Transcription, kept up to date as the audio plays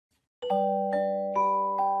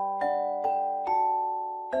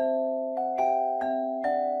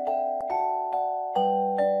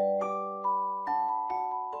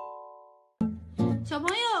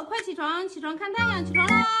床，起床看太阳，起床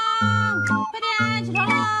啦！快点，起床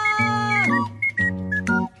啦！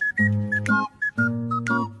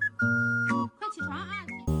快起床啊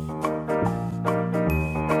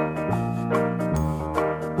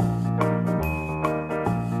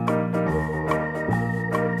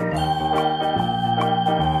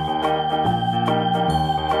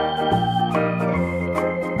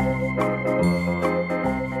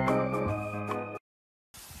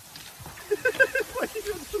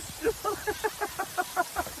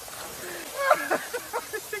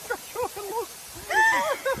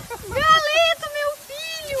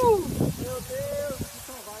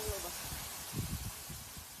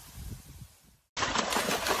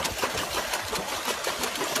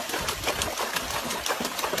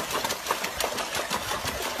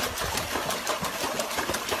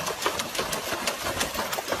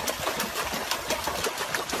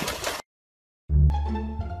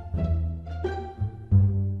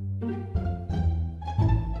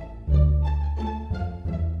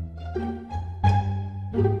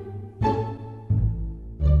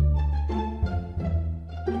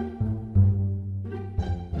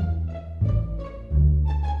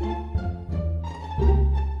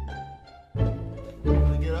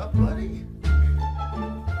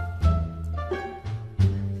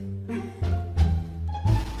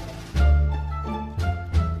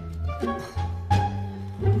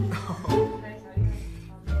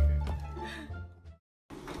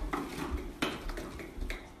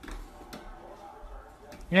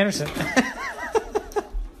！Anderson.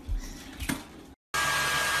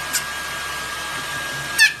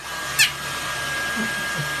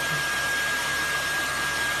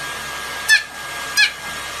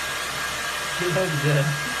 You look good.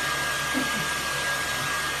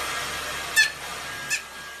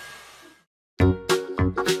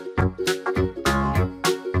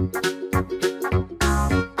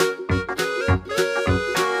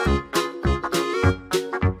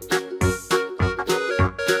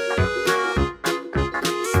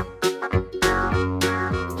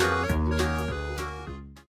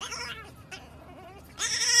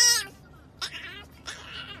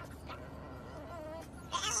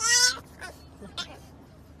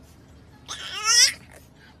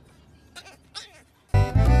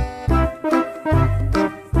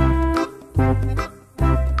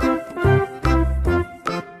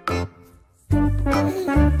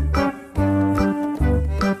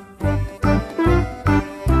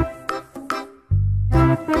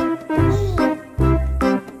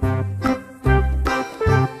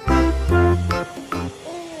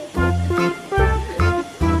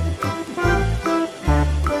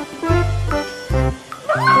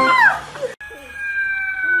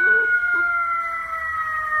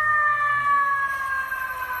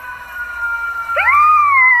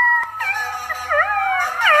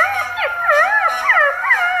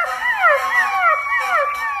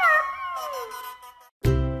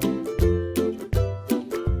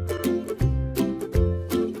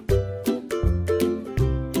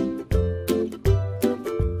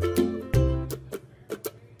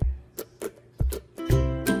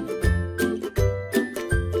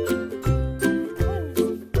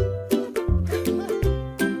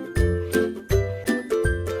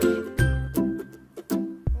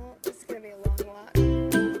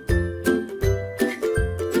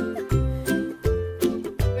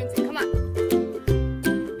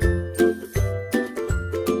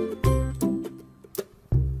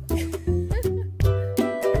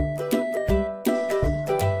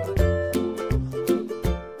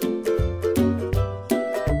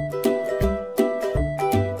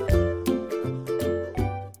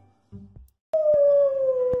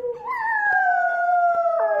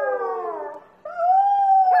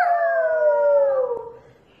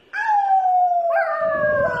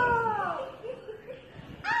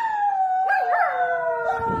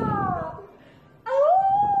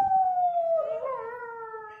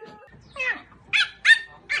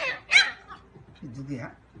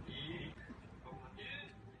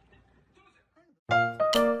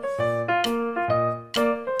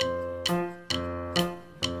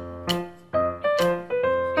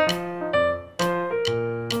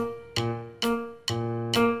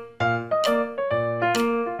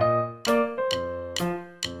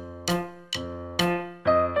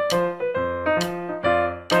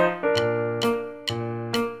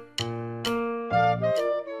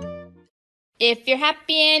 If you're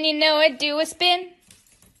happy and you know it, do a spin.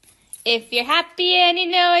 If you're happy and you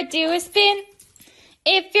know it, do a spin.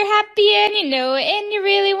 If you're happy and you know it and you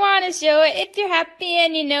really want to show it, if you're happy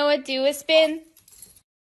and you know it, do a spin.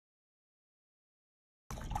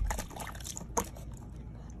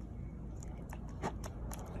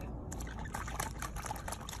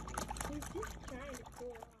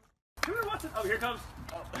 Come here, Watson. Oh, here it comes.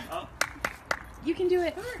 Oh. You can do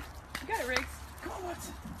it. Come here. You got it, Riggs. Come on,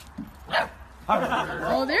 Watson.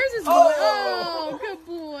 Oh, there's his boy. Oh, good.